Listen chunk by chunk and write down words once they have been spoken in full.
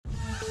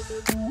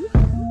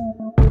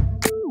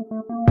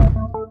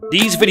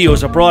These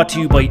videos are brought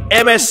to you by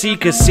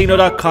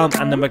MSCCasino.com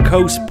and the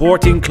Macau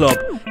Sporting Club.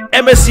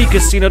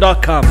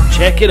 MSCCasino.com,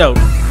 check it out.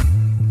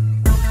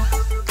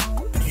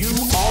 You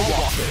are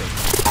watching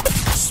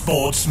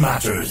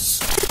SportsMatters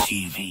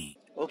TV.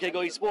 Okay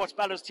guys,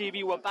 SportsMatters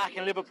TV, we're back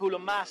in Liverpool, a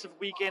massive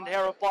weekend here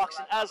at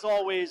boxing, as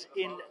always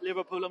in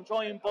Liverpool. I'm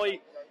joined by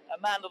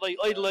a man that I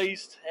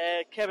idolised,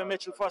 Kevin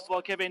Mitchell. First of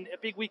all, Kevin, a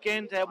big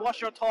weekend.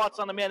 What's your thoughts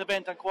on the main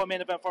event and core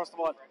main event, first of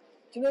all?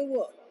 Do you know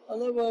what? I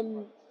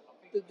know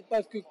they're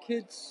both good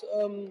kids,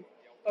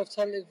 both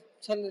talented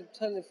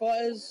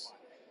fighters.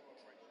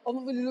 I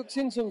haven't really looked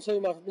into them so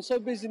much. I've been so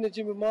busy in the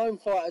gym with my own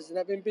fighters and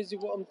I've been busy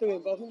with what I'm doing,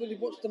 but I haven't really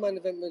watched the main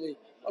event really.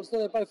 I just know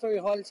they're both very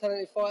highly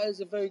talented fighters,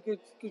 they're very good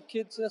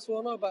kids, and that's what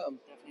I know about them.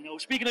 You know,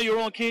 speaking of your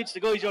own kids, the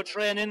guys you're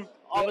training,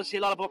 obviously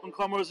a lot of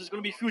up-and-comers, there's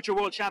going to be future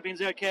world champions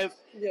there, Kev.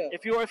 Yeah.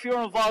 If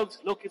you're involved,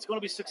 look, it's going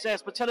to be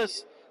success, but tell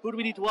us, who do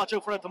we need to watch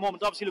out for at the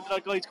moment? Obviously, look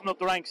at guys coming up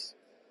the ranks.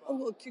 I've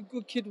got a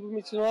good kid with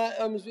me tonight.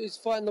 He's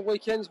fighting the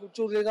weekend. He's got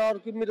Jordan Leonard, a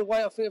good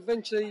middleweight. I think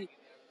eventually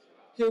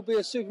he'll be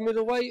a super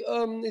middleweight.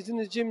 He's in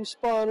the gym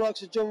sparring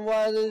likes of John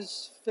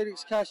Riders,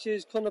 Felix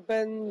Cashes, Conor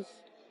Benz.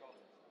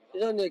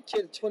 He's only a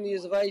kid, 20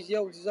 years of age. He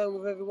holds his own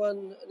with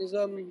everyone,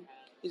 and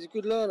he's a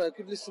good learner, a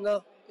good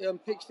listener. He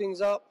picks things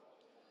up.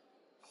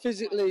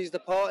 Physically, he's the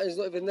part. He's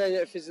not even there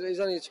yet physically. He's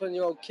only a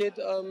 20-year-old kid.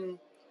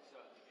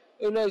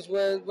 Who knows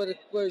where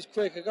his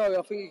career could go?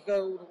 I think he could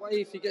go all the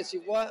way if he gets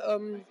it right.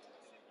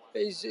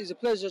 But he's a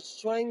pleasure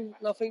to train,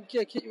 and I think,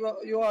 yeah, keep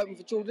your eye open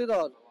for Jordan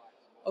Leonard.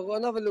 I've got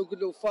another good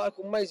little fighter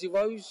called Maisie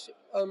Rose.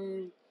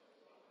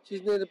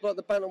 She's near the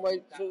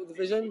bantamweight sort of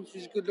division.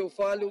 She's a good little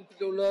fighter, good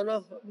little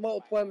learner,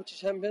 multiple amateur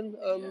champion.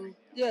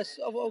 Yes,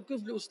 I've got a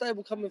good little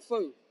stable coming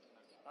through.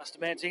 That's the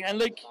main thing. And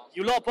look,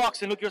 you love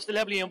boxing. Look, you're still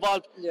heavily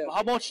involved. Yeah. But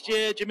how much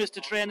did you miss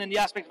the training, the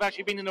aspect of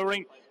actually being in the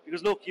ring?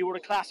 Because look, you were a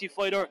classy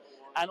fighter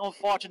and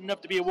unfortunate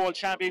enough to be a world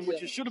champion,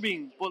 which you should have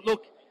been. But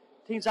look,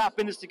 things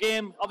happen. It's the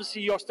game.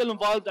 Obviously, you're still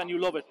involved and you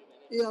love it.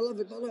 Yeah, I love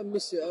it, but I don't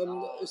miss it.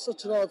 It's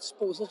such an hard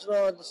sport, such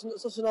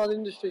an hard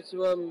industry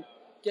to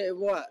get it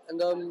right. And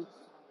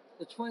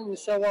the training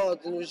is so hard,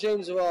 and the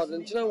regimes are hard.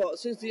 And do you know what?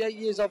 Since the 8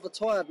 years I've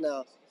retired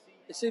now,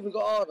 it's even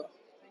got harder.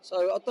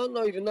 So I don't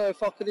even know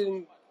if I could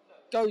even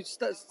go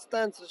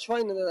stand to the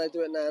training that they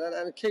do it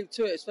now and keep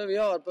to it. It's very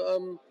hard. But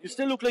you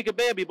still look like a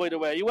baby, by the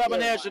way. You have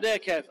an age today,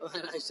 Kev.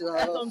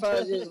 I'm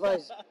 1,000 years of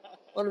age.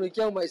 One of my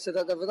girlmates said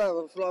that the other day.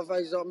 I feel like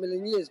I've aged like a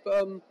million years.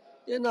 But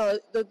yeah, no,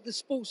 the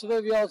sport's a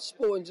very hard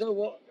sport. And do you know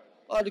what?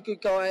 I had a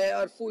good guy here. I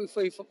had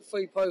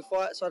 43 pro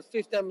fights. I had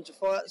 50 amateur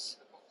fights.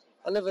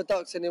 I never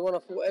ducked anyone. I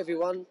fought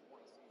everyone.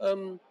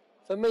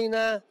 For me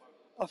now,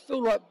 I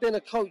feel like being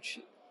a coach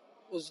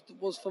was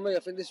for me. I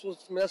think this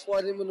was for me. That's why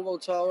I didn't win the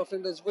world title. I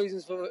think there's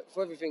reasons for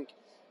everything.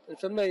 And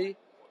for me,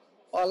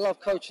 I love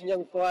coaching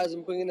young fighters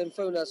and bringing them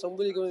through now. So I'm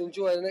really going to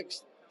enjoy the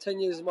next 10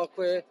 years of my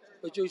career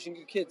producing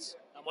good kids.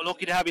 And we're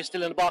lucky to have you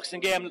still in the boxing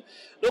game.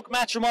 Look,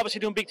 Matchroom obviously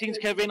doing big things,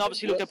 Kevin.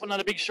 Obviously, look, they're putting on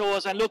the big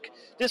shows. And look,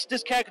 this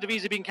card could have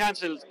easily been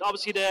cancelled.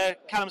 Obviously, the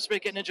Callum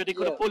Smith getting injured, they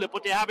could have pulled it,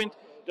 but they haven't.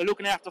 They're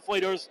looking after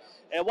fighters.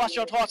 What's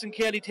your thoughts on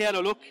Katie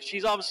Taylor? Look,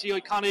 she's obviously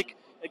iconic,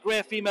 a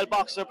great female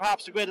boxer,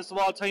 perhaps the greatest of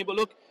all time. But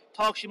look,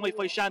 talk she might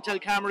fight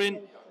Chantel Cameron.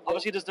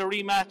 Obviously, there's the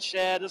rematch.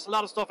 There's a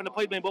lot of stuff in the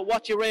pipeline. But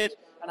what do you rate,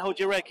 and how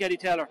do you rate Katie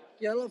Taylor?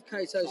 Yeah, I love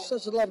Katie Taylor. She's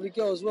such a lovely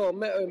girl as well. I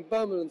met her in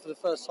Birmingham for the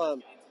first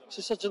time.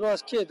 She's such a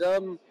nice kid.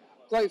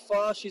 Great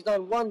fighter. She's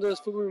done wonders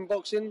for women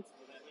boxing.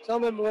 So I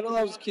remember when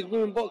I was a kid,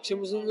 women boxing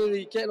wasn't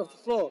really getting off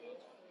the floor.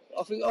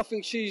 I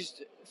think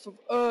she's, for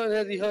her and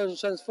Eddie Hearn,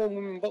 transformed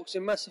women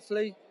boxing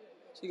massively.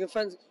 So you can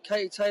thank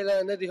Katie Taylor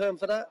and Eddie Hearn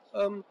for that.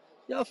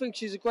 Yeah, I think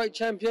she's a great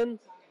champion,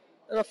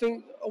 and I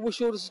wish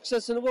her all the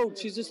success in the world.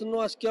 She's just a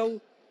nice girl.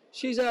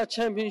 She's how a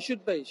champion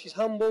should be. She's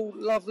humble,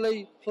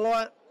 lovely,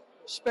 polite,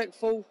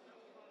 respectful,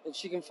 and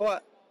she can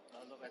fight.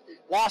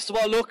 Last of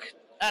all, look,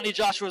 Anthony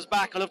Joshua's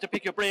back. I'd love to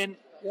pick your brain.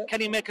 Yep.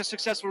 Can he make a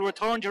successful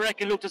return? Do you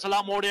reckon, look, there's a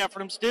lot more there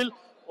for him still?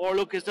 Or,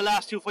 look, is the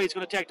last two fights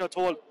going to take their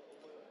toll?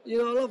 You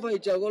know, I love AJ.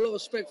 I've got a lot of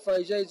respect for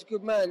AJ. He's a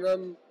good man.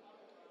 An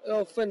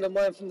old friend of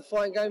mine from the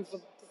fighting game,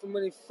 from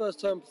when he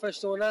first turned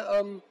professional and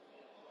that.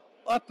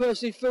 I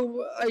personally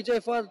feel AJ,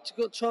 if I had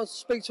got a chance to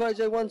speak to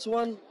AJ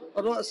one-to-one,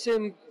 I'd like to see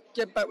him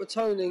get back with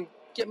Tony,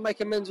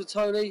 make amends with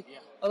Tony.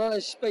 I know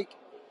they speak.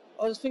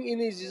 I just think he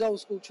needs his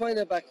old school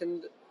trainer back,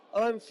 and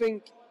I don't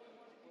think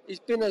he's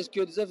been as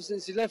good as ever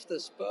since he left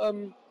us. But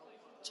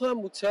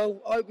time will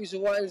tell. I hope he's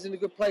alright and he's in a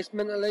good place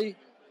mentally.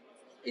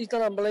 He's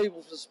done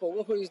unbelievable for the sport.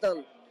 Look what he's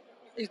done.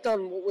 He's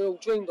done what we all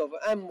dreamed of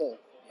and more.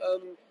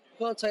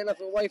 Can't take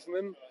nothing away from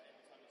him.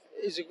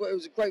 He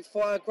was a great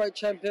fighter, great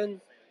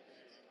champion.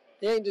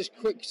 He ain't just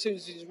quick as soon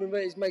as he's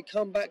made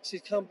comebacks.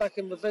 He's come back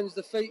and revenged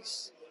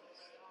defeats.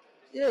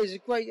 Yeah,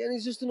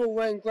 he's just an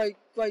all-round great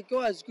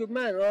guy. He's a good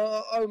man.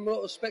 I owe him a lot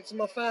of respect, and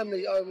my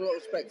family owe him a lot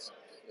of respect.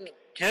 Yeah.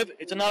 Kev,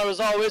 it's an honour as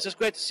always. It's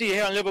great to see you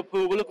here in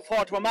Liverpool. We're looking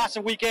forward to a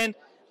massive weekend,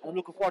 and I'm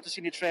looking forward to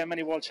seeing you train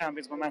many world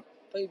champions, my man.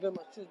 Thank you very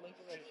much. Cheers, mate.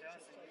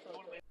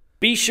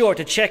 Be sure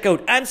to check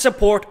out and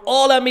support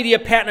all our media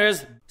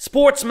partners.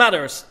 Sports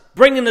Matters.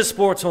 bringing the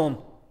sports home.